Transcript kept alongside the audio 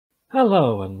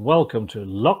Hello and welcome to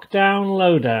Lockdown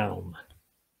Lowdown.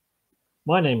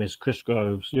 My name is Chris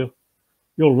Groves.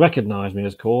 You'll recognize me,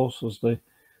 of course, as the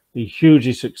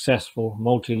hugely successful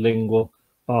multilingual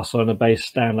Barcelona-based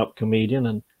stand-up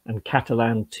comedian and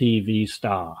Catalan TV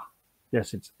star.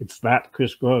 Yes, it's that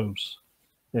Chris Groves.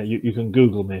 Yeah, you can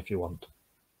Google me if you want.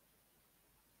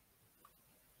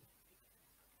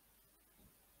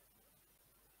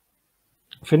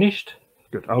 Finished?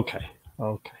 Good. Okay.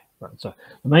 Right. So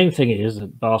the main thing is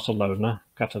that Barcelona,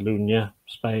 Catalonia,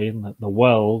 Spain, the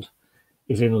world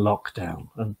is in lockdown,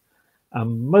 and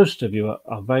most of you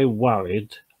are very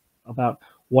worried about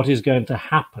what is going to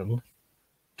happen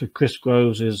to Chris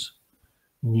Groves's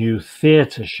new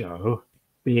theatre show,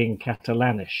 Being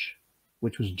Catalanish,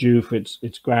 which was due for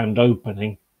its grand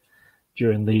opening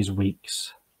during these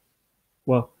weeks.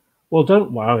 Well,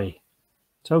 don't worry.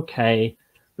 It's okay,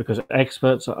 because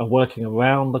experts are working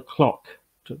around the clock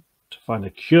to find a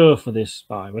cure for this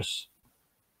virus,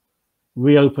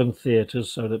 reopen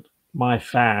theatres so that my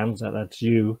fans, that's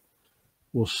you,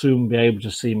 will soon be able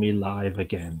to see me live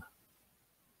again.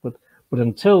 But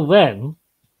until then,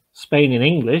 Spain in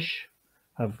English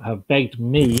have begged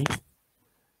me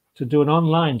to do an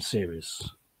online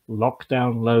series,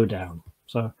 Lockdown Lowdown.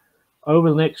 So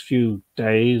over the next few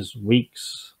days,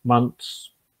 weeks, months,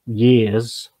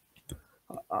 years,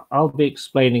 I'll be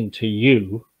explaining to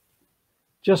you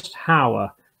just how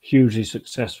a hugely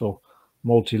successful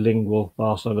multilingual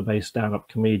Barcelona-based stand-up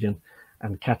comedian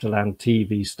and Catalan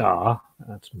TV star,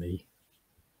 that's me,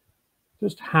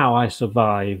 just how I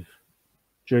survive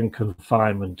during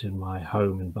confinement in my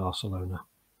home in Barcelona.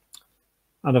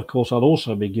 And of course, I'll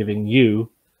also be giving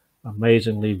you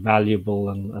amazingly valuable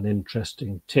and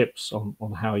interesting tips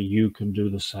on how you can do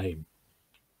the same.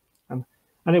 And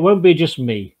it won't be just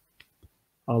me.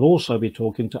 I'll also be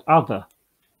talking to other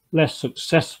less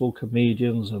successful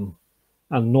comedians and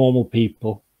normal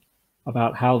people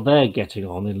about how they're getting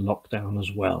on in lockdown as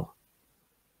well,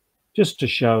 just to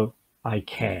show I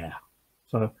care.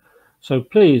 So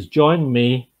please join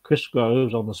me, Chris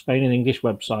Groves, on the Spain in English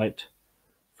website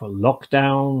for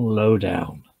Lockdown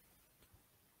Lowdown.